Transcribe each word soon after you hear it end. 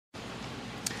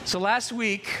So last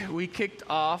week, we kicked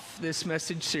off this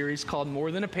message series called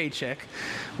More Than a Paycheck,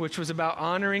 which was about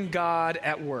honoring God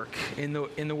at work, in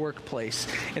the workplace.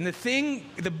 And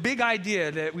the big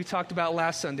idea that we talked about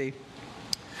last Sunday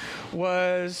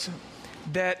was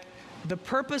that the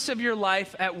purpose of your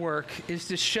life at work is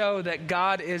to show that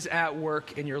God is at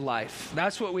work in your life.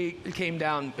 That's what we came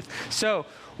down with. So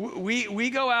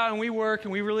we go out and we work,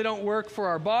 and we really don't work for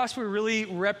our boss. We're really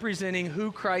representing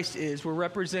who Christ is. We're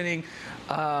representing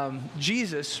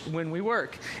Jesus when we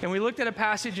work. And we looked at a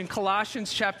passage in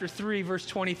Colossians chapter 3, verse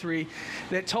 23,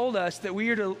 that told us that we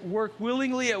are to work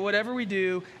willingly at whatever we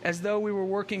do as though we were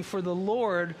working for the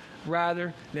Lord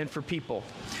rather than for people.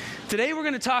 Today we're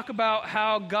going to talk about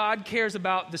how God cares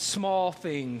about the small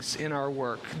things in our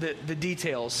work, the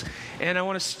details. And I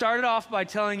want to start it off by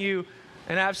telling you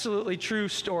an absolutely true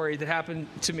story that happened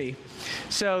to me.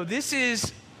 So this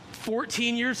is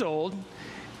 14 years old,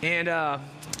 and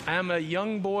I'm a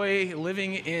young boy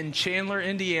living in Chandler,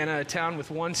 Indiana, a town with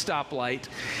one stoplight.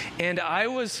 And I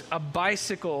was a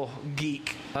bicycle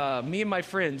geek. Me and my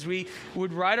friends, we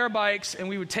would ride our bikes, and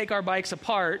we would take our bikes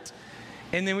apart,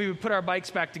 and then we would put our bikes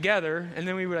back together, and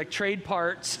then we would trade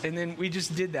parts, and then we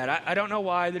just did that. I don't know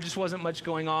why. There just wasn't much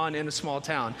going on in a small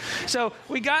town. So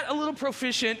we got a little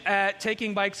proficient at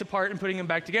taking bikes apart and putting them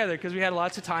back together because we had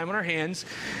lots of time on our hands.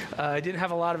 I didn't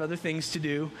have a lot of other things to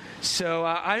do. So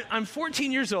I'm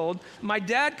 14 years old. My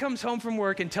dad comes home from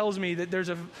work and tells me that there's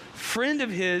a friend of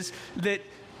his that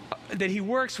he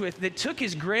works with that took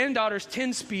his granddaughter's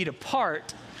 10-speed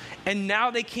apart, and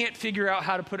now they can't figure out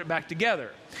how to put it back together,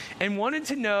 and wanted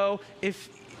to know if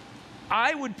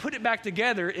I would put it back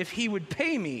together if he would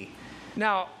pay me.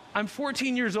 Now, I'm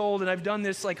 14 years old, and I've done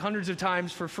this hundreds of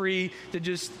times for free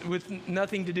with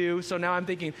nothing to do. So now I'm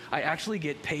thinking, I actually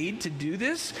get paid to do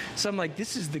this? So I'm like,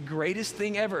 this is the greatest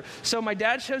thing ever. So my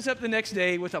dad shows up the next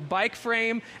day with a bike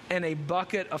frame and a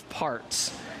bucket of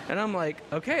parts. And I'm like,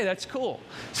 okay, that's cool.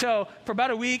 So for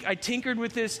about a week, I tinkered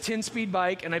with this 10-speed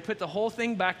bike, and I put the whole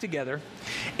thing back together.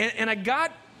 And I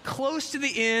got close to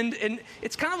the end, and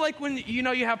it's kind of like when you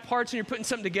have parts and you're putting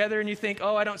something together and you think,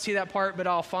 oh, I don't see that part, but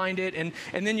I'll find it, and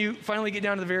then you finally get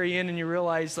down to the very end and you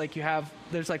realize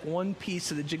there's one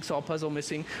piece of the jigsaw puzzle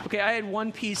missing. Okay, I had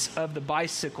one piece of the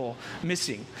bicycle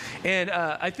missing, and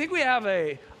I think we have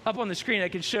up on the screen I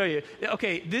can show you.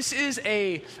 Okay, this is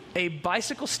a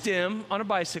bicycle stem on a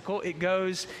bicycle. It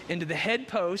goes into the head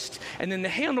post, and then the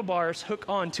handlebars hook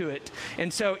onto it,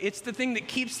 and so it's the thing that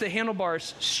keeps the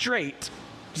handlebars straight.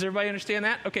 Does everybody understand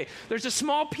that? Okay, there's a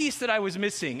small piece that I was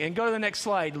missing, and go to the next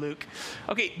slide, Luke.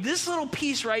 Okay, this little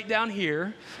piece right down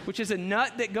here, which is a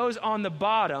nut that goes on the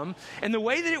bottom, and the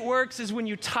way that it works is when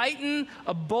you tighten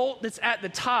a bolt that's at the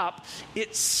top,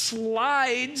 it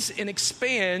slides and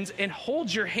expands and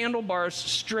holds your handlebars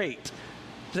straight.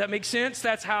 Does that make sense?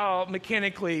 That's how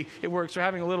mechanically it works. We're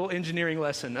having a little engineering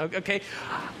lesson, okay?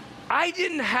 I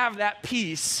didn't have that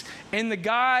piece, and the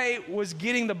guy was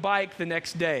getting the bike the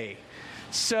next day.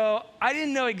 So I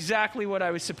didn't know exactly what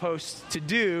I was supposed to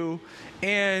do,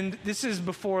 and this is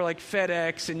before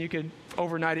FedEx, and you could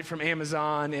overnight it from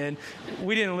Amazon, and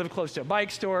we didn't live close to a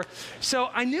bike store. So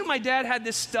I knew my dad had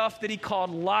this stuff that he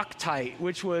called Loctite,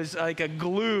 which was a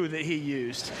glue that he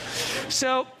used.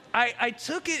 So I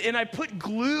took it and I put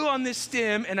glue on this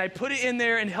stem, and I put it in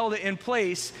there and held it in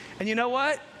place, and you know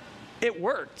what? It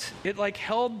worked. It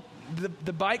held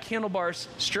the bike handlebars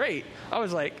straight. I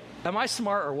was like, am I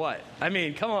smart or what? I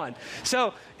mean, come on.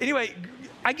 So anyway,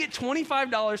 I get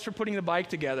 $25 for putting the bike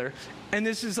together, and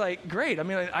this is great. I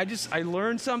mean, I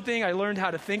learned something. I learned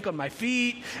how to think on my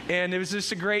feet, and it was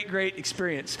just a great, great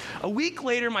experience. A week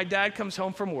later, my dad comes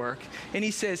home from work, and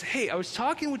he says, hey, I was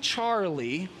talking with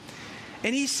Charlie,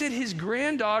 and he said his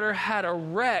granddaughter had a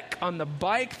wreck on the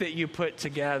bike that you put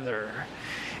together.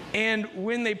 And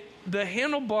when the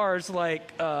handlebars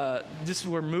just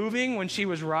were moving when she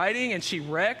was riding, and she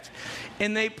wrecked,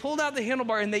 and they pulled out the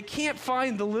handlebar, and they can't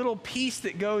find the little piece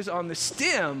that goes on the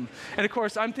stem. And of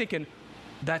course I'm thinking,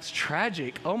 that's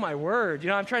tragic. Oh my word.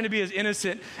 I'm trying to be as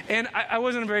innocent, and I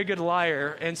wasn't a very good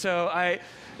liar. And so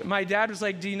my dad was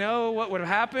like, do you know what would have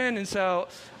happened? And so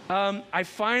I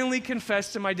finally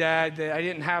confessed to my dad that I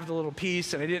didn't have the little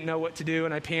piece, and I didn't know what to do,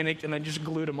 and I panicked, and I just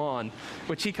glued them on,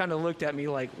 which he kind of looked at me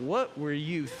like, what were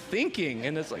you thinking?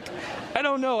 And it's I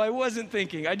don't know, I wasn't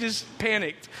thinking, I just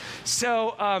panicked.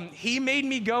 So he made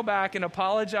me go back and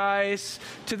apologize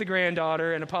to the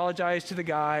granddaughter and apologize to the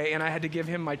guy, and I had to give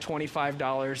him my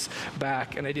 $25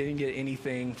 back, and I didn't get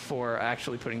anything for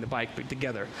actually putting the bike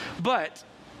together. But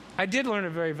I did learn a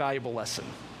very valuable lesson.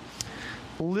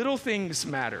 Little things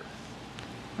matter.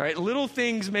 All right, little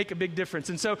things make a big difference.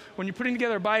 And so when you're putting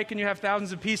together a bike and you have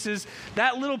thousands of pieces,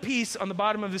 that little piece on the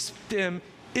bottom of the stem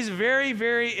is very,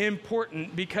 very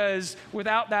important, because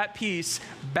without that piece,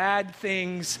 bad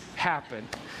things happen.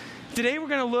 Today we're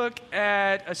going to look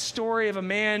at a story of a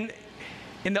man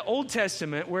in the Old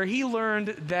Testament where he learned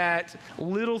that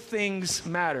little things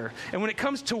matter. And when it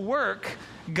comes to work,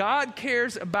 God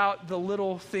cares about the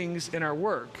little things in our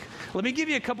work. Let me give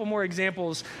you a couple more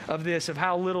examples of this, of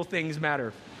how little things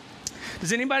matter.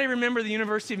 Does anybody remember the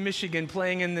University of Michigan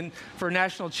playing for a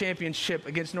national championship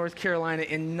against North Carolina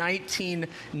in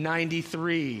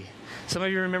 1993? Some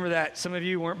of you remember that. Some of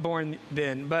you weren't born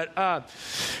then. But a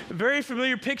very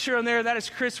familiar picture on there. That is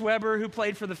Chris Webber, who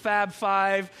played for the Fab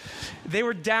Five. They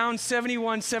were down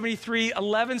 71-73,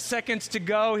 11 seconds to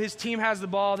go. His team has the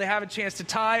ball. They have a chance to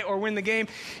tie or win the game.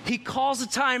 He calls a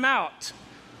timeout.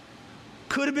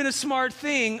 Could have been a smart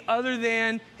thing, other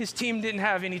than his team didn't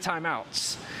have any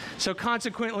timeouts. So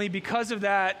consequently, because of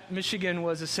that, Michigan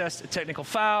was assessed a technical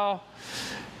foul,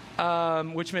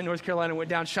 which meant North Carolina went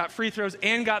down, shot free throws,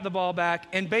 and got the ball back,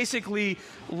 and basically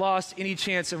lost any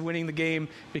chance of winning the game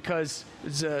because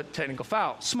it's a technical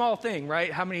foul. Small thing,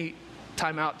 right? How many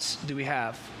timeouts do we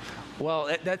have?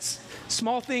 Well, that's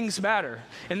small things matter.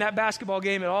 In that basketball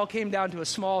game, it all came down to a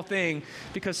small thing,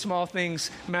 because small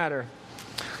things matter.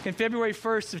 In February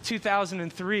 1st of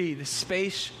 2003, the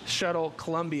Space Shuttle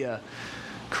Columbia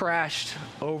crashed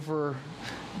over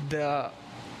the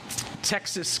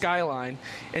Texas skyline.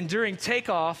 And during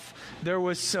takeoff, there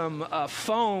was some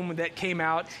foam that came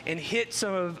out and hit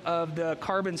some of the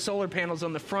carbon solar panels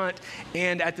on the front,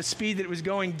 and at the speed that it was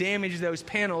going, damaged those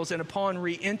panels. And upon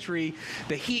re-entry,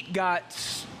 the heat got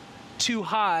too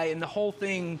high and the whole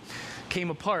thing came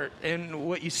apart. And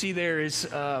what you see there is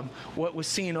what was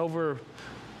seen over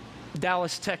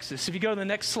Dallas, Texas. If you go to the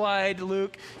next slide,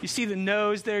 Luke, you see the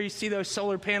nose there. You see those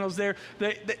solar panels there.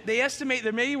 They estimate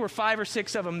there maybe were 5 or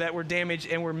 6 of them that were damaged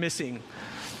and were missing.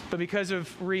 But because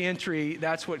of re-entry,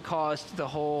 that's what caused the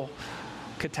whole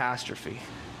catastrophe.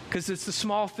 Because it's the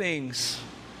small things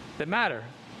that matter.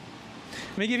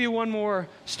 Let me give you one more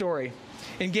story.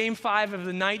 In Game 5 of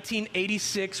the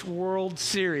 1986 World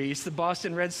Series, the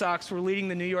Boston Red Sox were leading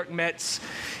the New York Mets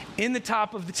in the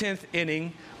top of the 10th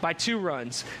inning by 2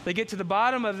 runs. They get to the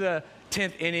bottom of the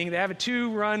 10th inning. They have a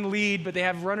 2-run lead, but they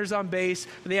have runners on base.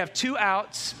 They have 2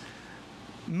 outs.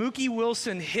 Mookie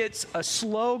Wilson hits a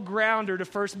slow grounder to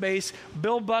first base.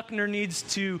 Bill Buckner needs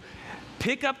to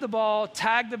pick up the ball,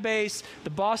 tag the base.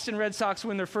 The Boston Red Sox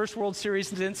win their first World Series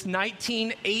since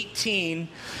 1918.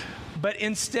 But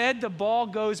instead, the ball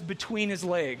goes between his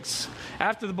legs.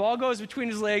 After the ball goes between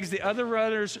his legs, the other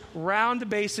runners round the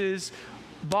bases.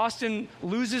 Boston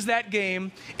loses that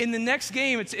game. In the next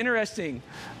game, it's interesting.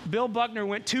 Bill Buckner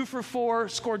went 2 for 4,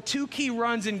 scored 2 key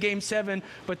runs in Game 7,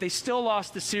 but they still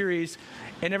lost the series.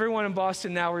 And everyone in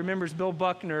Boston now remembers Bill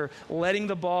Buckner letting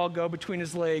the ball go between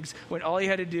his legs when all he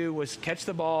had to do was catch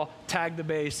the ball, tag the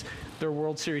base. They're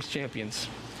World Series champions.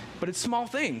 But it's small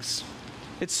things.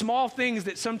 It's small things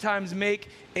that sometimes make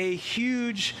a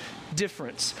huge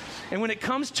difference. And when it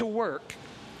comes to work,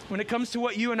 when it comes to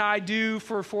what you and I do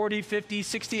for 40, 50,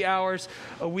 60 hours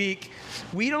a week,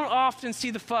 we don't often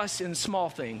see the fuss in small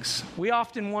things. We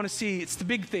often want to see it's the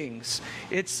big things.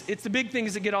 It's the big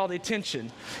things that get all the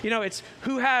attention. You know, it's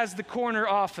who has the corner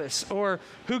office, or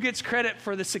who gets credit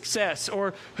for the success,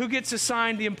 or who gets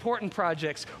assigned the important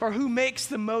projects, or who makes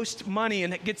the most money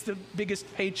and gets the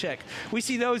biggest paycheck. We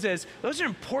see those are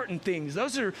important things.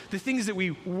 Those are the things that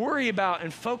we worry about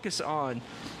and focus on.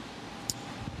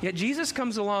 Yet Jesus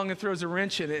comes along and throws a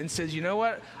wrench in it and says, you know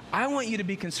what? I want you to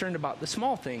be concerned about the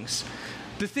small things,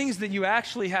 the things that you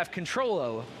actually have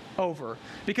control over.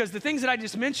 Because the things that I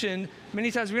just mentioned,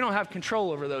 many times we don't have control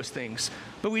over those things.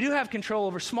 But we do have control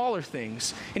over smaller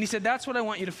things. And he said, that's what I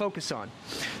want you to focus on.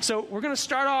 So we're going to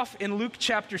start off in Luke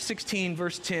chapter 16,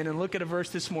 verse 10, and look at a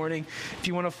verse this morning if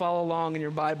you want to follow along in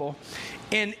your Bible.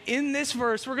 And in this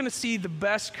verse, we're going to see the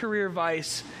best career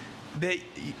advice that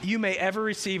you may ever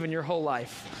receive in your whole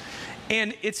life.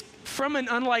 And it's from an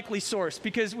unlikely source,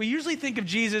 because we usually think of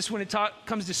Jesus when it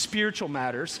comes to spiritual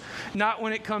matters, not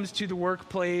when it comes to the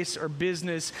workplace or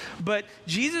business. But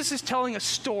Jesus is telling a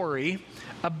story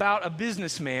about a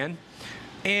businessman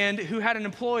and who had an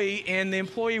employee, and the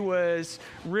employee was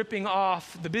ripping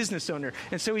off the business owner.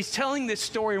 And so he's telling this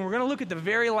story, and we're going to look at the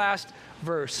very last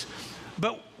verse.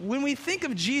 But when we think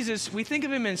of Jesus, we think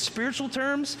of him in spiritual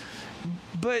terms,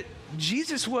 but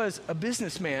Jesus was a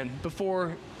businessman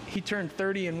before he turned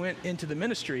 30 and went into the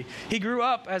ministry. He grew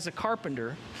up as a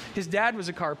carpenter. His dad was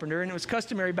a carpenter, and it was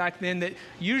customary back then that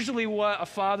usually what a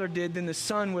father did, then the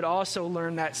son would also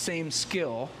learn that same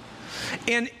skill.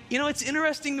 And, it's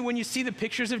interesting that when you see the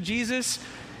pictures of Jesus,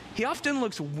 he often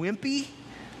looks wimpy,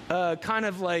 kind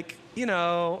of like,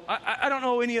 I don't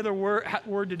know any other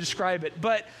word to describe it,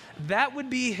 but that would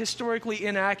be historically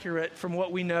inaccurate from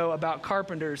what we know about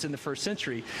carpenters in the first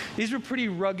century. These were pretty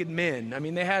rugged men. I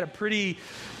mean, they had a pretty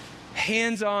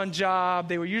hands-on job.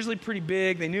 They were usually pretty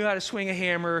big. They knew how to swing a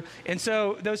hammer. And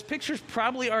so those pictures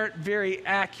probably aren't very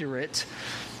accurate.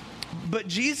 But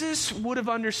Jesus would have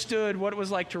understood what it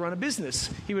was like to run a business.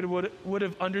 He would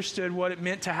have understood what it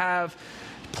meant to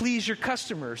please your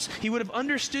customers. He would have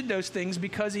understood those things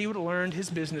because he would have learned his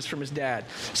business from his dad.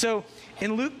 So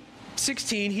in Luke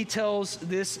 16, he tells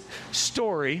this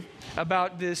story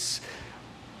about this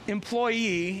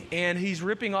employee, and he's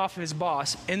ripping off his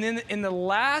boss. And then in the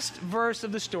last verse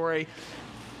of the story,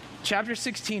 chapter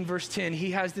 16, verse 10,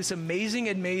 he has this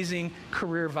amazing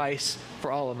career advice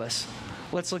for all of us.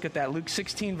 Let's look at that. Luke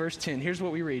 16, verse 10. Here's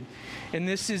what we read. And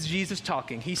this is Jesus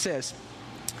talking. He says,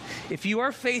 "If you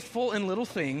are faithful in little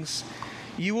things,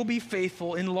 you will be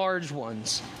faithful in large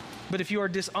ones. But if you are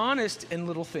dishonest in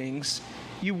little things,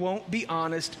 you won't be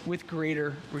honest with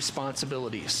greater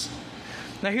responsibilities."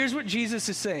 Now, here's what Jesus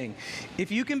is saying.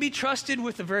 If you can be trusted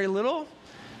with a very little,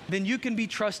 then you can be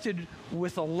trusted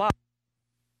with a lot.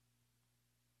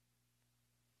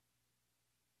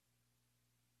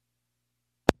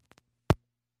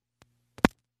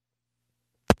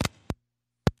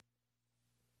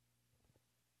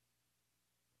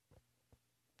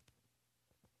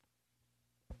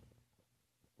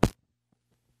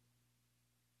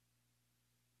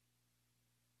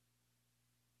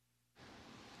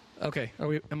 Okay,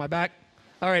 am I back?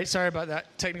 All right, sorry about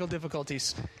that. Technical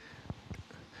difficulties.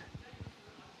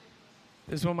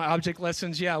 This is one of my object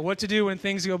lessons. Yeah, what to do when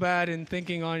things go bad and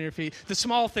thinking on your feet. The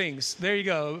small things. There you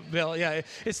go, Bill. Yeah,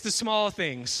 it's the small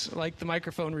things, like the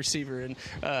microphone receiver.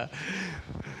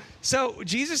 So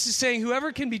Jesus is saying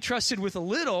whoever can be trusted with a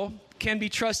little can be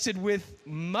trusted with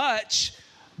much.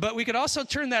 But we could also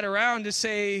turn that around to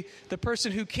say the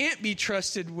person who can't be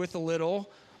trusted with a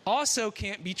little also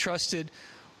can't be trusted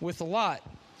with a lot.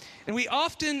 And we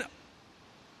often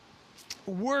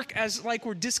work as like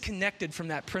we're disconnected from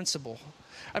that principle.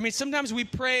 I mean, sometimes we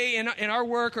pray in our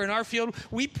work or in our field,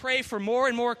 we pray for more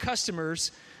and more customers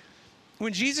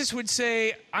when Jesus would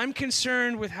say, "I'm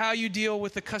concerned with how you deal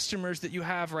with the customers that you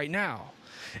have right now."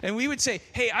 And we would say,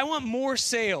 "Hey, I want more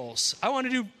sales. I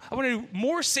want to do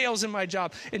more sales in my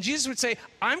job." And Jesus would say,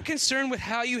 "I'm concerned with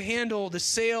how you handle the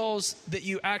sales that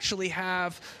you actually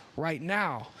have right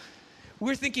now."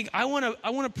 We're thinking, I want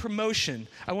a promotion.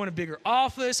 I want a bigger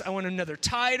office. I want another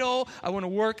title. I want to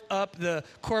work up the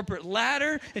corporate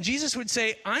ladder. And Jesus would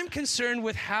say, "I'm concerned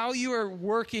with how you are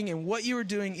working and what you are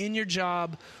doing in your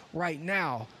job right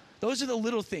now." Those are the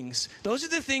little things. Those are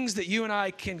the things that you and I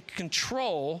can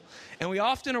control, and we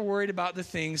often are worried about the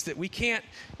things that we can't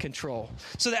control.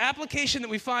 So the application that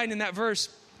we find in that verse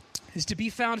is to be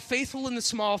found faithful in the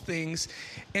small things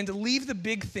and to leave the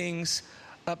big things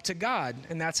up to God.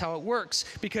 And that's how it works,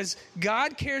 because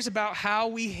God cares about how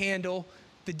we handle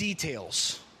the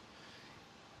details.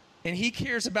 And he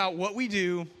cares about what we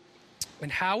do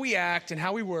and how we act and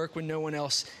how we work when no one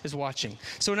else is watching.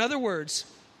 So in other words,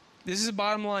 this is the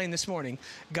bottom line this morning.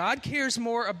 God cares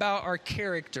more about our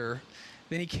character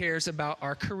than he cares about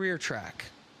our career track.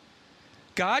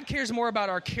 God cares more about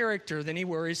our character than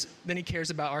he cares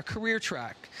about our career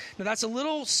track. Now that's a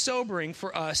little sobering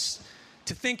for us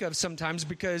to think of sometimes,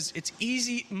 because it's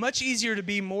much easier to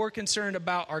be more concerned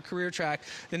about our career track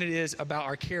than it is about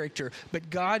our character.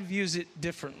 But God views it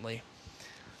differently.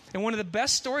 And one of the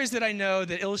best stories that I know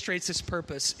that illustrates this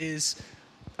purpose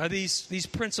are these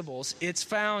principles. It's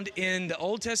found in the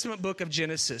Old Testament book of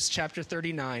Genesis, chapter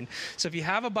 39. So if you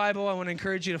have a Bible, I want to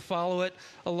encourage you to follow it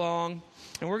along.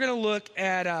 And we're going to look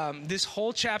at this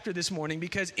whole chapter this morning,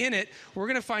 because in it, we're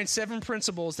going to find 7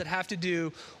 principles that have to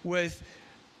do with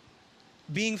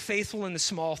being faithful in the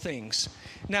small things.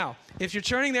 Now, if you're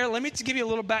turning there, let me give you a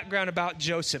little background about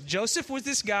Joseph. Joseph was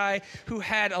this guy who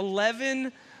had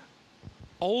 11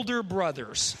 older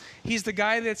brothers. He's the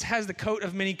guy that has the coat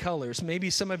of many colors.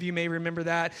 Maybe some of you may remember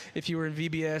that if you were in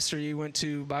VBS or you went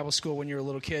to Bible school when you were a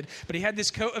little kid. But he had this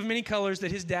coat of many colors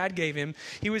that his dad gave him.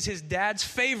 He was his dad's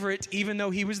favorite, even though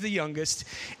he was the youngest.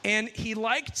 And he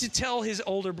liked to tell his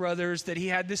older brothers that he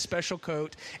had this special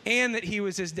coat and that he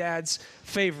was his dad's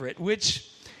favorite, which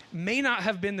may not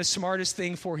have been the smartest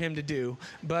thing for him to do.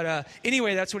 But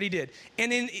anyway, that's what he did.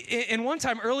 And in one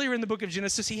time earlier in the book of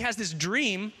Genesis, he has this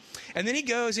dream. And then he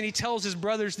goes and he tells his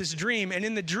brothers this dream. And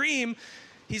in the dream,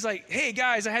 he's like, "Hey,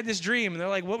 guys, I had this dream." And they're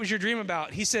like, "What was your dream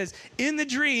about?" He says, "In the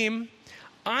dream,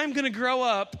 I'm going to grow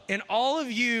up and all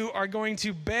of you are going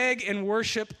to beg and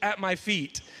worship at my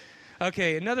feet.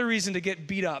 Okay, another reason to get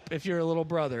beat up if you're a little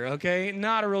brother, okay?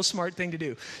 Not a real smart thing to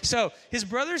do. So his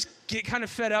brothers get kind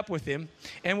of fed up with him.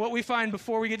 And what we find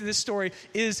before we get to this story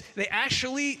is they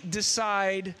actually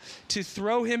decide to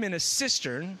throw him in a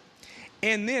cistern.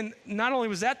 And then not only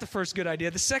was that the first good idea,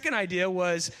 the second idea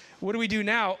was, what do we do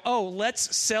now? Oh,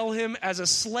 let's sell him as a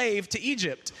slave to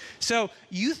Egypt. So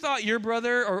you thought your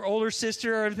brother or older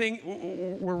sister or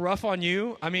everything were rough on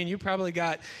you? I mean, you probably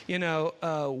got,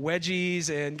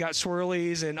 wedgies and got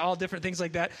swirlies and all different things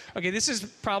like that. Okay, this is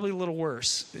probably a little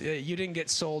worse. You didn't get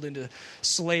sold into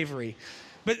slavery.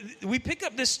 But we pick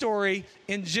up this story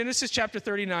in Genesis chapter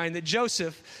 39 that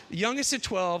Joseph, the youngest of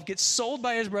 12, gets sold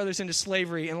by his brothers into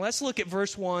slavery. And let's look at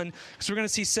verse 1 because we're going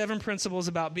to see 7 principles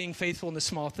about being faithful in the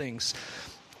small things.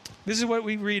 This is what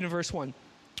we read in verse 1.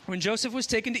 When Joseph was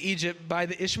taken to Egypt by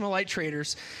the Ishmaelite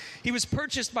traders, he was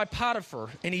purchased by Potiphar,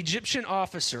 an Egyptian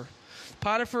officer.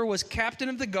 Potiphar was captain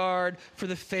of the guard for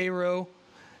the Pharaoh,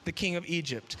 the king of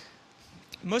Egypt.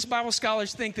 Most Bible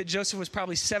scholars think that Joseph was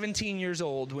probably 17 years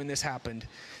old when this happened.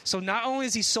 So not only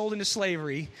is he sold into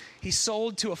slavery, he's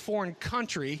sold to a foreign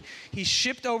country. He's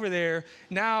shipped over there.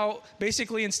 Now,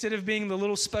 basically, instead of being the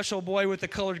little special boy with the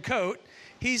colored coat,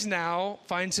 he's now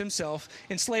finds himself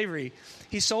in slavery.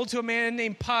 He's sold to a man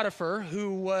named Potiphar,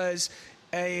 who was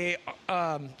a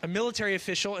military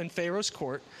official in Pharaoh's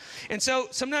court. And so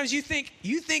sometimes you think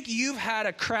you've had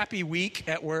a crappy week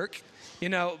at work.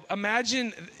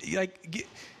 Imagine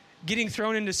getting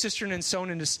thrown into a cistern and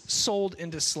sold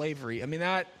into slavery. I mean,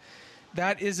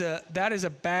 that is a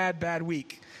bad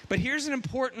week. But here's an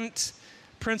important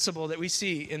principle that we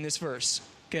see in this verse,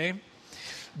 okay?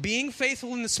 Being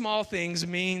faithful in the small things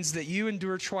means that you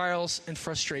endure trials and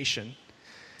frustration.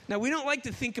 Now, we don't like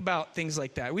to think about things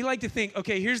like that. We like to think,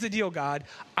 okay, here's the deal, God.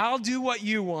 I'll do what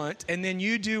you want, and then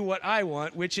you do what I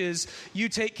want, which is you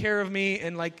take care of me,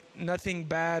 and nothing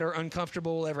bad or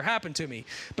uncomfortable will ever happen to me.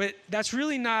 But that's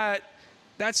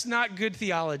not good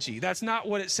theology. That's not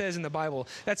what it says in the Bible.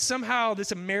 That's somehow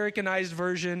this Americanized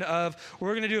version of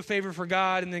we're going to do a favor for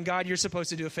God, and then God, you're supposed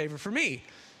to do a favor for me.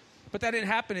 But that didn't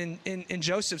happen in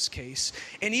Joseph's case.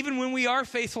 And even when we are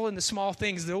faithful in the small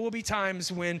things, there will be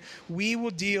times when we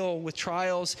will deal with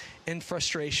trials and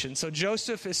frustration. So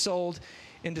Joseph is sold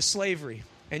into slavery.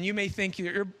 And you may think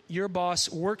your boss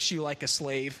works you like a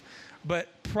slave,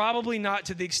 but probably not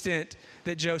to the extent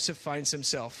that Joseph finds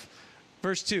himself.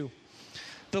 Verse 2.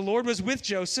 The Lord was with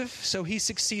Joseph, so he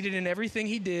succeeded in everything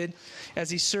he did as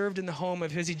he served in the home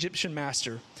of his Egyptian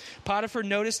master. Potiphar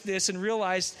noticed this and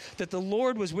realized that the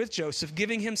Lord was with Joseph,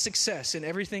 giving him success in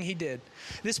everything he did.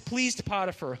 This pleased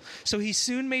Potiphar, so he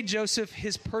soon made Joseph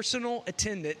his personal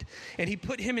attendant, and he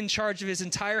put him in charge of his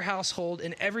entire household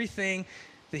and everything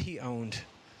that he owned.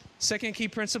 Second key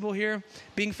principle here,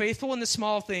 being faithful in the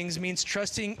small things means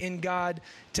trusting in God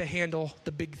to handle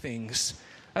the big things.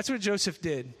 That's what Joseph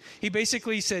did. He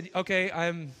basically said, okay,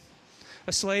 I'm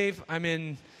a slave. I'm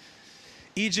in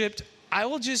Egypt. I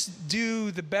will just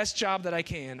do the best job that I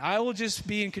can. I will just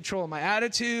be in control of my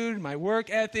attitude, my work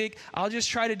ethic. I'll just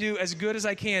try to do as good as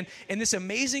I can. And this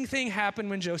amazing thing happened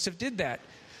when Joseph did that.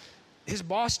 His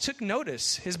boss took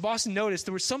notice. His boss noticed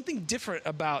there was something different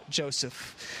about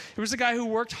Joseph. There was a guy who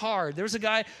worked hard. There was a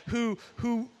guy who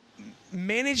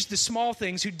managed the small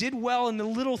things, who did well in the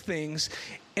little things,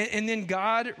 and then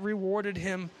God rewarded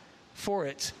him for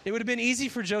it. It would have been easy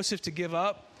for Joseph to give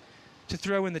up, to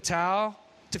throw in the towel,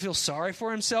 to feel sorry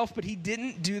for himself, but he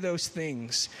didn't do those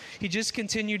things. He just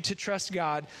continued to trust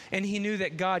God, and he knew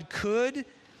that God could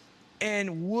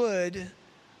and would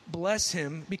bless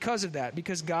him because of that,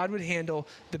 because God would handle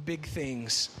the big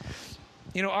things.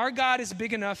 Our God is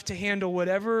big enough to handle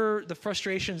whatever the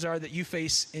frustrations are that you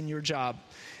face in your job.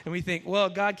 And we think, well,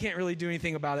 God can't really do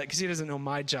anything about it because he doesn't know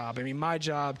my job. I mean, my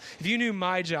job, if you knew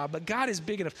my job, but God is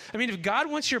big enough. I mean, if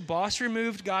God wants your boss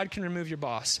removed, God can remove your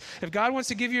boss. If God wants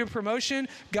to give you a promotion,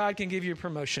 God can give you a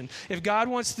promotion. If God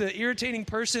wants the irritating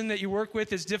person that you work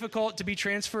with is difficult to be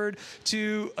transferred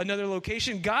to another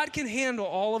location, God can handle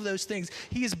all of those things.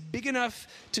 He is big enough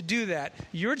to do that.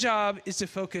 Your job is to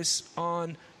focus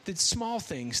on the small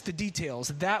things, the details,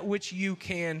 that which you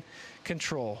can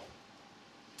control.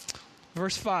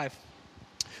 Verse 5.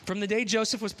 From the day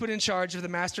Joseph was put in charge of the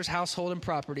master's household and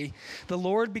property, the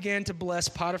Lord began to bless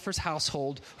Potiphar's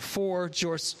household for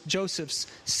Joseph's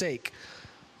sake.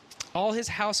 All his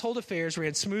household affairs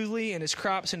ran smoothly, and his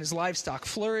crops and his livestock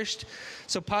flourished.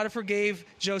 So Potiphar gave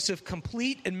Joseph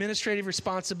complete administrative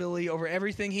responsibility over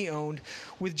everything he owned.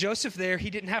 With Joseph there, he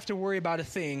didn't have to worry about a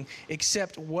thing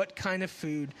except what kind of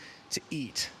food to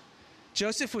eat.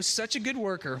 Joseph was such a good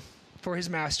worker for his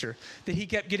master that he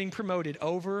kept getting promoted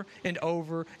over and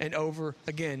over and over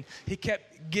again. He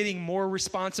kept getting more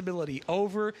responsibility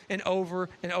over and over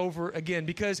and over again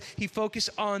because he focused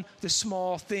on the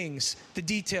small things, the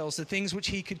details, the things which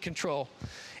he could control.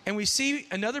 And we see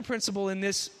another principle in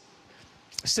this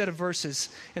set of verses,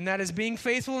 and that is being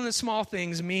faithful in the small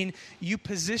things mean you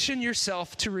position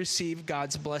yourself to receive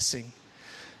God's blessing.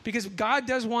 Because God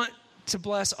does want to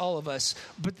bless all of us,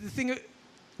 but the thing,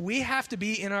 we have to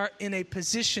be in a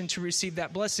position to receive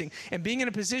that blessing. And being in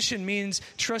a position means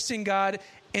trusting God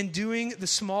and doing the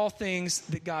small things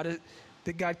that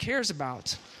God cares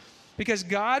about. Because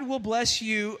God will bless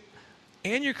you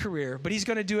and your career, but he's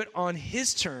going to do it on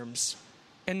his terms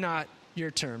and not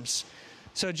your terms.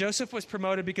 So Joseph was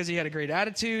promoted because he had a great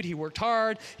attitude, he worked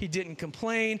hard, he didn't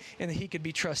complain, and he could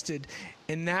be trusted.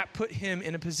 And that put him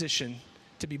in a position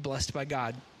to be blessed by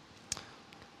God.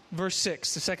 Verse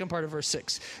 6, the second part of verse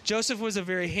 6. Joseph was a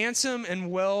very handsome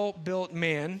and well-built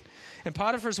man, and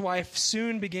Potiphar's wife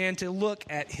soon began to look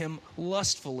at him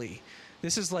lustfully.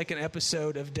 This is like an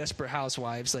episode of Desperate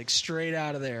Housewives, like straight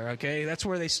out of there, okay? That's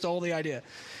where they stole the idea.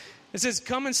 It says,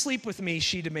 "Come and sleep with me,"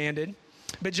 she demanded.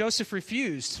 But Joseph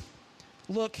refused.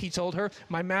 "Look," he told her,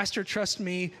 "my master trusts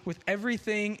me with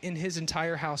everything in his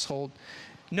entire household.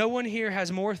 No one here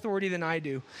has more authority than I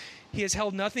do. He has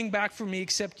held nothing back from me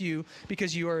except you,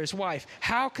 because you are his wife.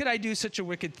 How could I do such a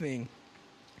wicked thing?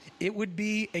 It would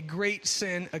be a great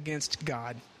sin against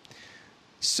God."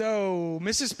 So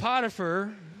Mrs.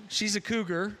 Potiphar, she's a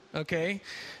cougar, okay?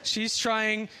 She's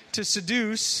trying to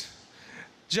seduce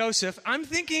Joseph. I'm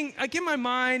thinking, like in my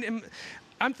mind,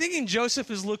 I'm thinking Joseph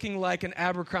is looking like an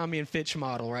Abercrombie and Fitch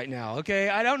model right now, okay?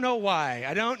 I don't know why.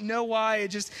 It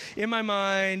just, in my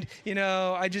mind,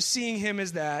 I just seeing him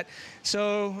as that.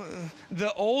 So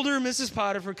the older Mrs.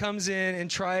 Potiphar comes in and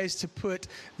tries to put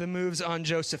the moves on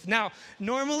Joseph. Now,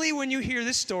 normally when you hear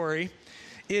this story,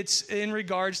 it's in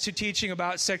regards to teaching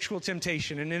about sexual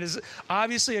temptation. And it is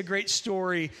obviously a great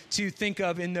story to think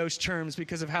of in those terms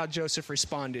because of how Joseph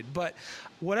responded. But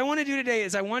what I want to do today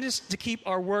is I want us to keep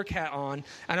our work hat on,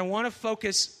 and I want to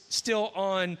focus still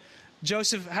on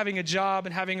Joseph having a job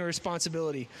and having a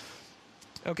responsibility.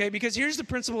 Okay, because here's the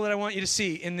principle that I want you to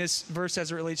see in this verse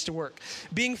as it relates to work.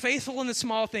 Being faithful in the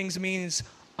small things means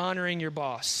honoring your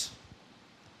boss.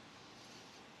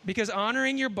 Because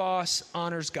honoring your boss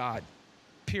honors God.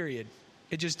 Period.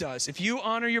 It just does. If you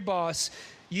honor your boss,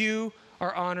 you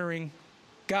are honoring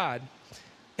God.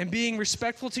 And being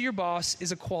respectful to your boss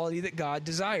is a quality that God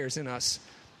desires in us.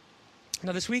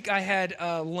 Now, this week I had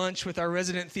lunch with our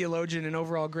resident theologian and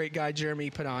overall great guy,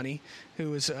 Jeremy Padani,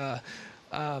 who was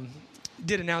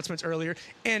did announcements earlier.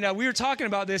 And we were talking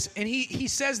about this, and he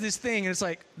says this thing, and it's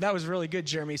like, that was really good,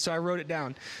 Jeremy, so I wrote it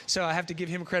down. So I have to give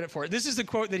him credit for it. This is the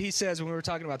quote that he says when we were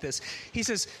talking about this. He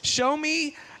says, "Show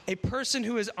me a person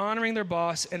who is honoring their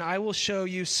boss, and I will show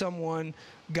you someone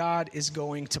God is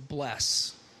going to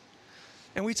bless."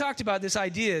 And we talked about this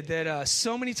idea that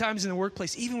so many times in the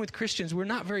workplace, even with Christians, we're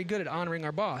not very good at honoring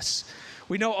our boss.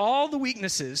 We know all the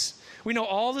weaknesses. We know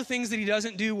all the things that he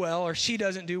doesn't do well or she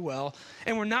doesn't do well,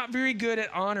 and we're not very good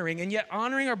at honoring. And yet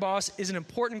honoring our boss is an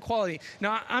important quality.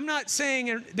 Now, I'm not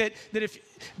saying that if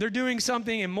they're doing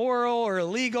something immoral or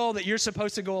illegal that you're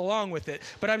supposed to go along with it.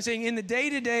 But I'm saying in the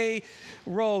day-to-day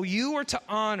role, you are to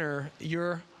honor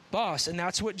your boss. And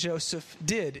that's what Joseph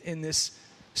did in this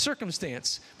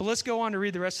circumstance. But let's go on to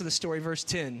read the rest of the story, verse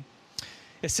 10.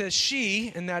 It says,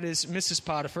 "She," and that is Mrs.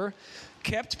 Potiphar,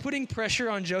 "kept putting pressure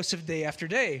on Joseph day after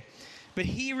day. But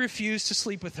he refused to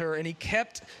sleep with her, and he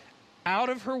kept out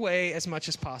of her way as much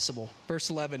as possible." Verse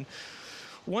 11.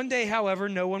 "One day, however,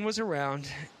 no one was around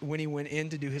when he went in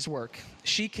to do his work.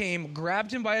 She came,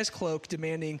 grabbed him by his cloak,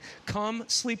 demanding, 'Come,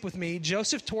 sleep with me.'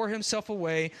 Joseph tore himself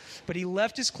away, but he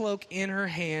left his cloak in her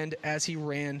hand as he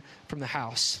ran from the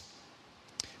house."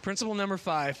 Principle number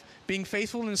 5, being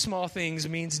faithful in the small things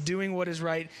means doing what is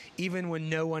right even when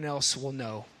no one else will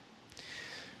know.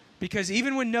 Because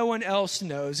even when no one else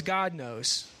knows, God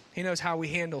knows. He knows how we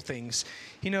handle things.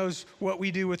 He knows what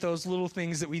we do with those little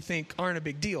things that we think aren't a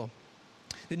big deal,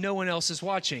 that no one else is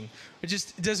watching. It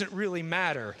just doesn't really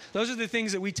matter. Those are the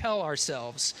things that we tell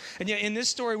ourselves. And yet in this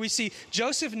story, we see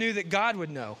Joseph knew that God would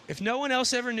know. If no one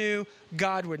else ever knew,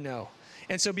 God would know.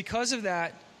 And so because of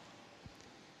that,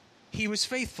 he was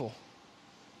faithful.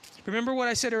 Remember what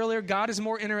I said earlier? God is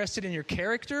more interested in your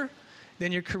character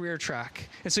than your career track.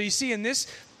 And so you see in this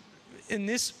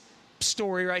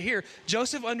story right here,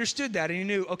 Joseph understood that, and he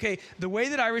knew, okay, the way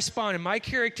that I respond and my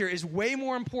character is way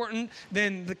more important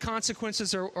than the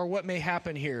consequences or what may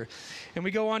happen here. And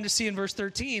we go on to see in verse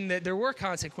 13 that there were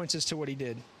consequences to what he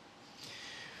did.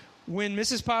 When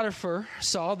Mrs. Potiphar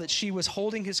saw that she was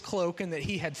holding his cloak and that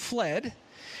he had fled,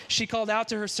 she called out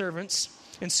to her servants,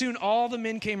 and soon all the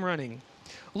men came running.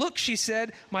 "Look," she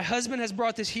said, "my husband has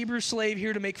brought this Hebrew slave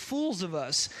here to make fools of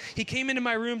us. He came into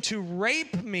my room to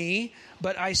rape me,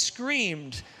 but I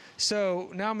screamed." So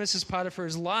now Mrs. Potiphar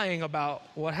is lying about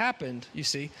what happened, you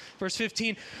see. Verse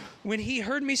 15, "When he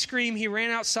heard me scream, he ran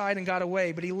outside and got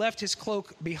away, but he left his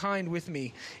cloak behind with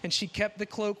me. And she kept the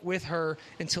cloak with her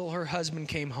until her husband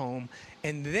came home.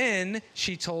 And then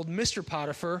she told Mr.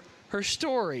 Potiphar her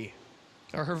story,"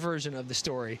 or her version of the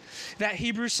story. "That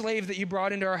Hebrew slave that you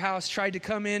brought into our house tried to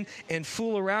come in and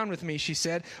fool around with me," she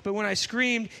said. "But when I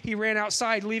screamed, he ran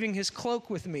outside, leaving his cloak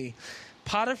with me."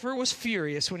 Potiphar was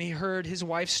furious when he heard his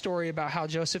wife's story about how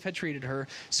Joseph had treated her.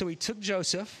 So he took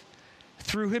Joseph,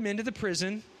 threw him into the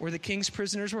prison where the king's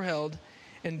prisoners were held,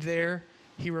 and there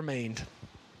he remained.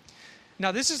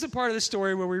 Now, this is the part of the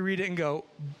story where we read it and go,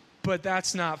 but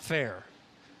that's not fair.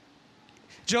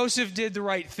 Joseph did the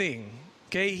right thing.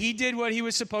 Okay, he did what he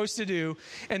was supposed to do,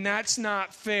 and that's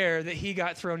not fair that he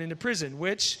got thrown into prison,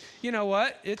 which, you know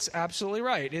what? It's absolutely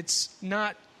right. It's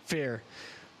not fair.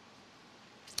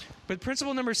 But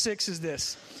principle number 6 is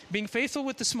this. Being faithful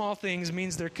with the small things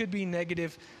means there could be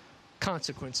negative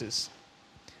consequences.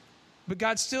 But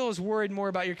God still is worried more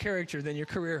about your character than your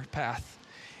career path.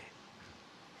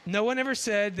 No one ever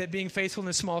said that being faithful in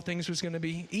the small things was going to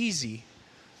be easy.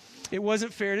 It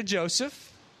wasn't fair to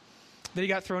Joseph that he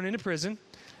got thrown into prison.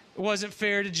 It wasn't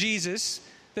fair to Jesus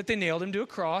that they nailed him to a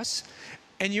cross.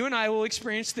 And you and I will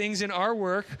experience things in our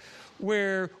work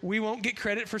where we won't get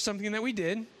credit for something that we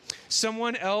did.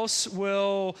 Someone else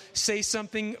will say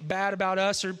something bad about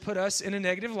us or put us in a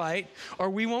negative light, or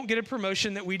we won't get a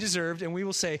promotion that we deserved, and we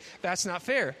will say, that's not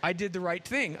fair. I did the right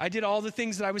thing. I did all the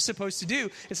things that I was supposed to do.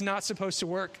 It's not supposed to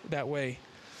work that way.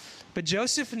 But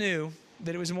Joseph knew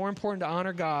that it was more important to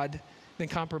honor God than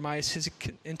compromise his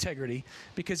integrity,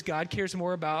 because God cares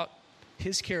more about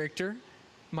his character,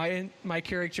 my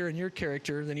character and your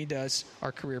character, than he does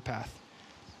our career path.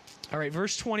 All right,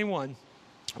 verse 21.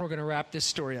 We're going to wrap this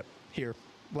story up here.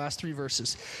 Last 3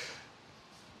 verses.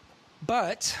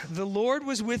 "But the Lord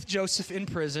was with Joseph in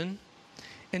prison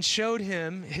and showed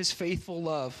him his faithful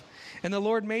love. And the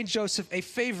Lord made Joseph a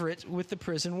favorite with the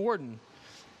prison warden."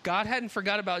 God hadn't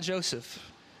forgot about Joseph.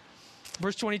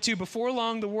 Verse 22, "Before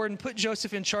long, the warden put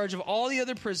Joseph in charge of all the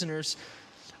other prisoners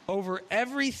over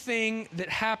everything that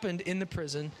happened in the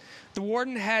prison. The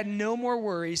warden had no more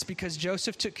worries because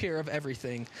Joseph took care of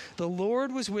everything. The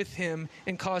Lord was with him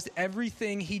and caused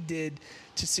everything he did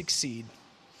to succeed."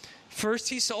 First,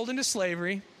 he's sold into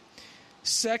slavery.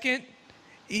 Second,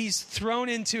 he's thrown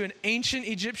into an ancient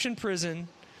Egyptian prison.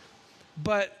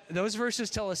 But those verses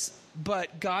tell us,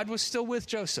 but God was still with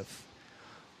Joseph.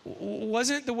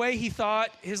 Wasn't the way he thought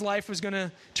his life was going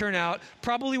to turn out.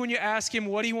 Probably when you ask him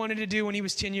what he wanted to do when he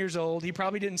was 10 years old, he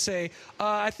probably didn't say,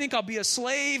 I think I'll be a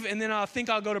slave and then I think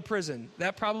I'll go to prison.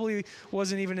 That probably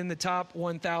wasn't even in the top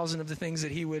 1,000 of the things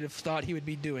that he would have thought he would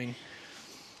be doing.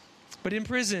 But in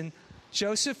prison,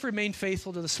 Joseph remained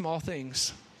faithful to the small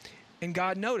things. And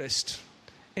God noticed.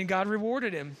 And God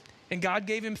rewarded him. And God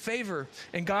gave him favor,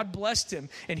 and God blessed him,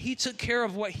 and he took care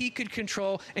of what he could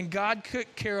control, and God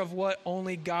took care of what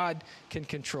only God can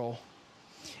control.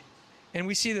 And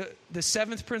we see the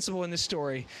 7th principle in this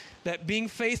story, that being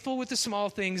faithful with the small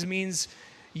things means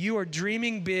you are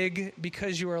dreaming big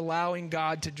because you are allowing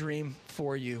God to dream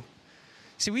for you.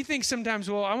 See, we think sometimes,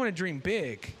 well, I want to dream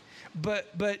big,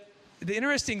 but the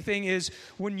interesting thing is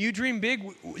when you dream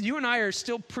big, you and I are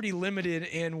still pretty limited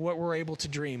in what we're able to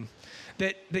dream.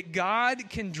 That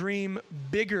God can dream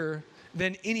bigger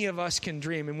than any of us can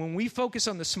dream. And when we focus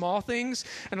on the small things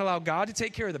and allow God to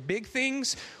take care of the big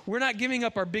things, we're not giving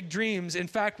up our big dreams. In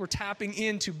fact, we're tapping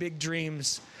into big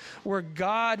dreams where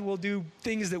God will do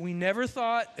things that we never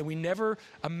thought, that we never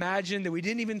imagined, that we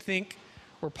didn't even think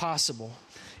were possible.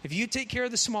 If you take care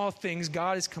of the small things,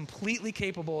 God is completely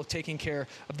capable of taking care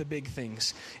of the big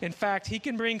things. In fact, he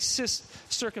can bring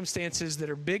circumstances that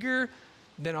are bigger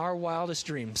than our wildest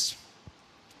dreams.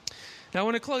 Now, I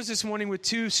want to close this morning with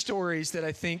 2 stories that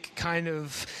I think kind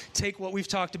of take what we've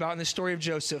talked about in the story of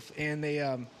Joseph, and they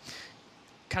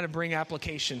kind of bring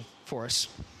application for us.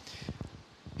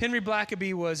 Henry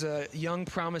Blackaby was a young,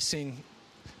 promising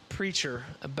preacher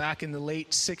back in the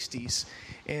late 60s,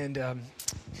 and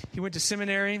he went to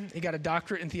seminary. He got a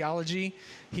doctorate in theology.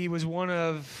 He was one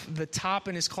of the top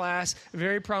in his class,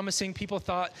 very promising. People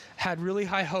thought had really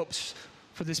high hopes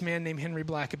for this man named Henry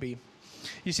Blackaby.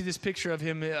 You see this picture of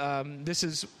him. This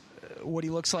is what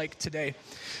he looks like today.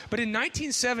 But in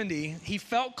 1970, he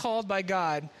felt called by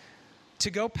God to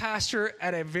go pastor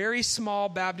at a very small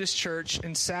Baptist church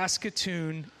in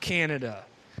Saskatoon, Canada.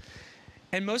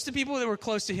 And most of the people that were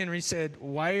close to Henry said,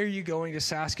 why are you going to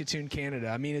Saskatoon, Canada?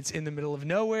 I mean, it's in the middle of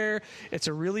nowhere. It's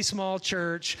a really small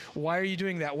church. Why are you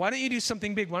doing that? Why don't you do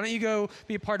something big? Why don't you go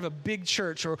be a part of a big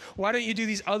church? Or why don't you do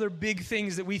these other big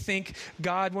things that we think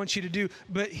God wants you to do?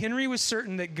 But Henry was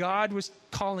certain that God was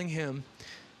calling him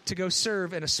to go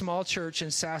serve in a small church in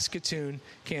Saskatoon,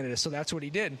 Canada. So that's what he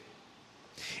did.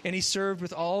 And he served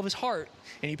with all of his heart,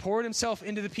 and he poured himself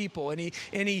into the people, and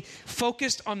he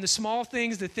focused on the small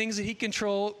things, the things that he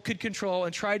could control,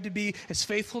 and tried to be as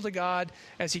faithful to God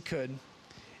as he could.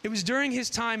 It was during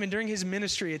his time and during his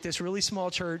ministry at this really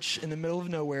small church in the middle of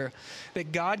nowhere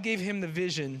that God gave him the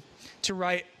vision to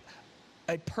write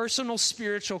a personal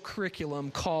spiritual curriculum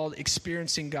called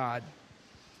Experiencing God.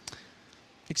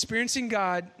 Experiencing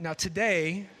God, now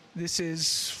today, this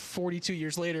is 42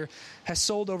 years later, has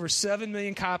sold over 7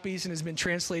 million copies and has been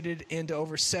translated into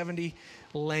over 70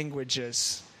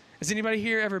 languages. Has anybody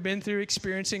here ever been through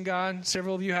Experiencing God?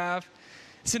 Several of you have.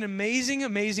 It's an amazing,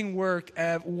 amazing work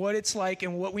of what it's like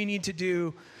and what we need to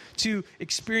do to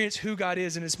experience who God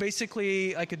is. And it's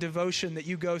basically like a devotion that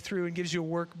you go through and gives you a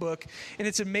workbook. And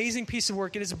it's an amazing piece of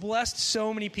work. It has blessed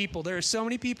so many people. There are so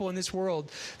many people in this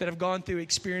world that have gone through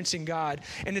Experiencing God.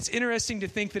 And it's interesting to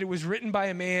think that it was written by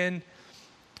a man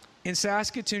in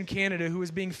Saskatoon, Canada, who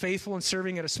was being faithful and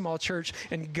serving at a small church,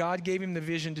 and God gave him the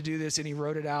vision to do this, and he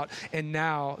wrote it out. And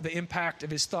now the impact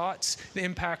of his thoughts, the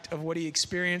impact of what he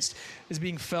experienced is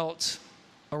being felt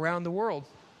around the world.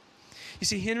 You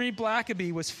see, Henry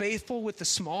Blackaby was faithful with the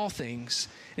small things,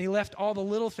 and he left all the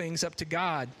little things up to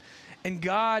God. And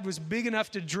God was big enough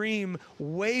to dream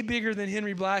way bigger than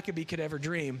Henry Blackaby could ever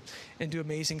dream and do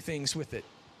amazing things with it.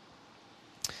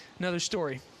 Another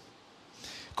story.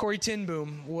 Corrie ten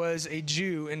Boom was a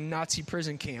Jew in a Nazi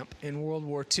prison camp in World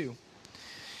War II.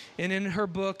 And in her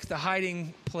book, The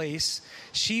Hiding Place,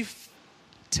 she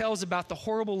tells about the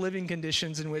horrible living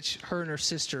conditions in which her and her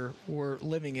sister were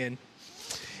living in.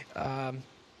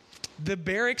 The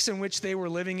barracks in which they were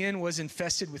living in was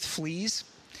infested with fleas.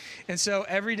 And so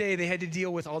every day they had to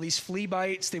deal with all these flea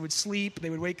bites. They would sleep, they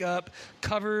would wake up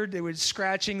covered, they were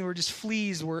scratching, there were just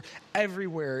fleas were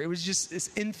everywhere. It was just this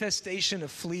infestation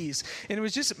of fleas. And it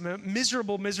was just a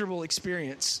miserable, miserable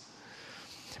experience.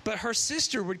 But her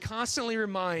sister would constantly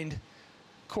remind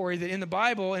Corrie that in the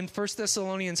Bible, in 1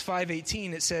 Thessalonians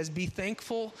 5:18, it says, "Be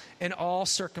thankful in all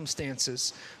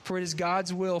circumstances, for it is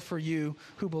God's will for you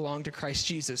who belong to Christ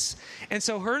Jesus." And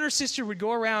so her and her sister would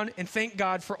go around and thank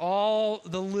God for all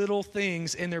the little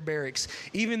things in their barracks,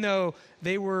 even though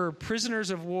they were prisoners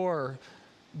of war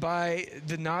by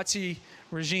the Nazi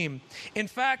regime. In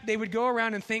fact, they would go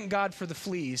around and thank God for the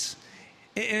fleas.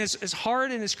 And as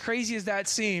hard and as crazy as that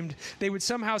seemed, they would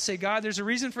somehow say, God, there's a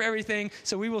reason for everything,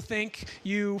 so we will thank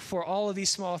you for all of these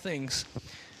small things.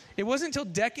 It wasn't until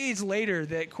decades later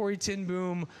that Corrie ten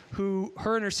Boom, who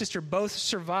her and her sister both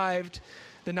survived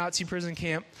the Nazi prison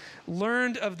camp,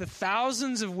 learned of the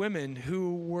thousands of women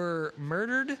who were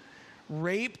murdered,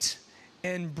 raped,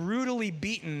 and brutally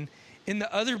beaten in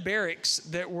the other barracks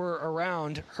that were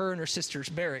around her and her sister's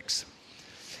barracks.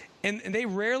 And they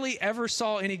rarely ever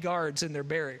saw any guards in their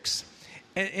barracks.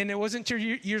 And it wasn't until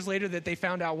years later that they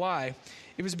found out why.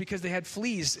 It was because they had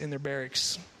fleas in their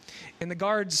barracks. And the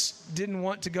guards didn't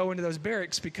want to go into those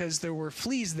barracks because there were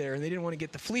fleas there, and they didn't want to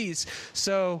get the fleas.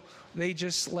 So they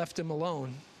just left them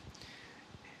alone.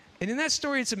 And in that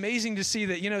story, it's amazing to see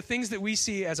that, things that we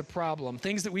see as a problem,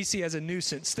 things that we see as a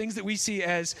nuisance, things that we see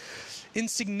as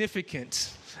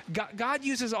insignificant, God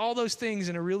uses all those things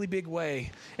in a really big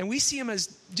way. And we see them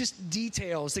as just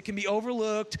details that can be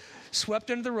overlooked, swept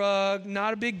under the rug,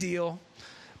 not a big deal.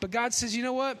 But God says, you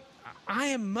know what? I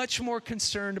am much more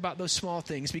concerned about those small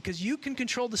things because you can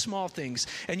control the small things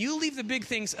and you leave the big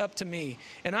things up to me.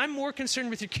 And I'm more concerned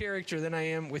with your character than I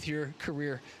am with your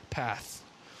career path.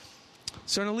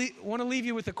 So I want to leave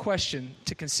you with a question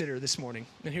to consider this morning.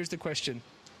 And here's the question.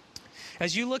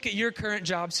 As you look at your current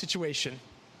job situation,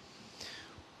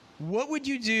 what would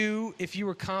you do if you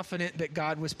were confident that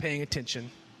God was paying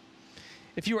attention?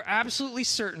 If you were absolutely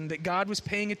certain that God was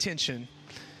paying attention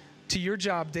to your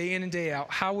job day in and day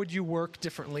out, how would you work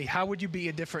differently? How would you be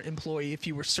a different employee if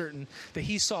you were certain that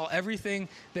he saw everything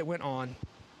that went on?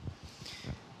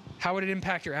 How would it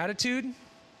impact your attitude?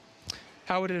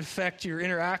 How would it affect your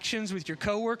interactions with your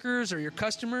coworkers or your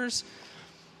customers?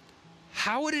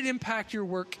 How would it impact your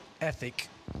work ethic?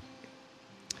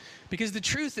 Because the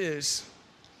truth is,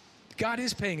 God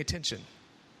is paying attention.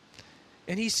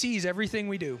 And he sees everything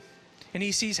we do. And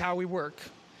he sees how we work.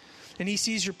 and he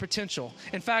sees your potential.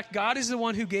 In fact, God is the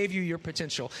one who gave you your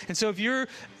potential. And so if you're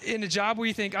in a job where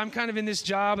you think, I'm kind of in this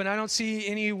job and I don't see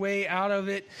any way out of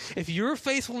it, if you're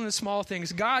faithful in the small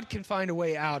things, God can find a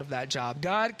way out of that job.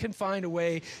 God can find a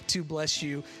way to bless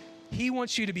you. He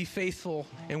wants you to be faithful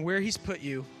in where he's put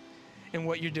you and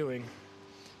what you're doing,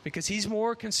 because he's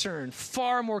more concerned,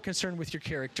 far more concerned with your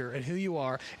character and who you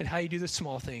are and how you do the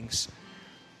small things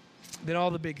than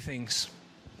all the big things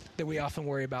that we often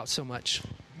worry about so much.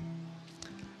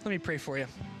 Let me pray for you.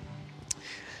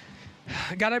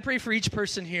 God, I pray for each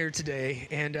person here today,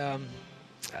 and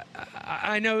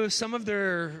I know some of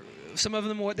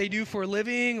them what they do for a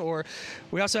living, or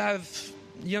we also have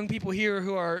young people here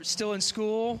who are still in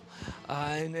school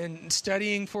and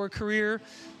studying for a career.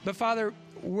 But Father,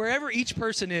 wherever each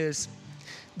person is,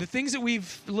 the things that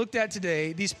we've looked at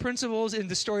today, these principles in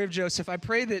the story of Joseph, I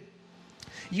pray that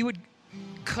you would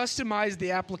customize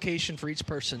the application for each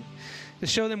person to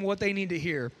show them what they need to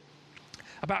hear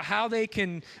about how they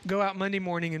can go out Monday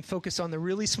morning and focus on the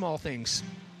really small things,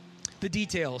 the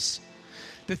details,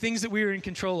 the things that we are in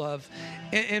control of,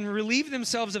 and relieve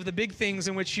themselves of the big things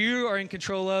in which you are in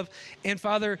control of. And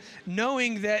Father,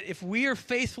 knowing that if we are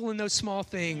faithful in those small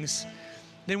things,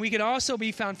 then we can also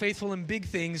be found faithful in big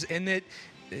things, and that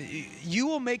you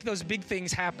will make those big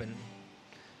things happen.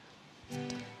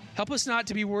 Help us not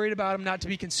to be worried about them, not to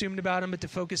be consumed about them, but to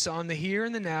focus on the here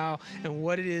and the now and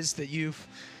what it is that you've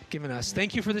given us.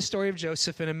 Thank you for the story of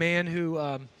Joseph and a man who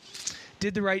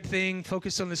did the right thing,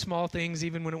 focused on the small things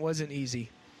even when it wasn't easy.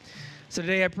 So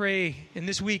today I pray, and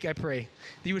this week I pray,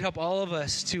 that you would help all of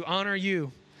us to honor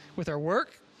you with our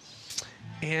work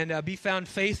and be found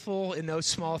faithful in those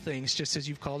small things, just as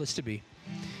you've called us to be.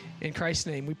 In Christ's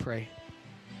name we pray.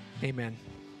 Amen.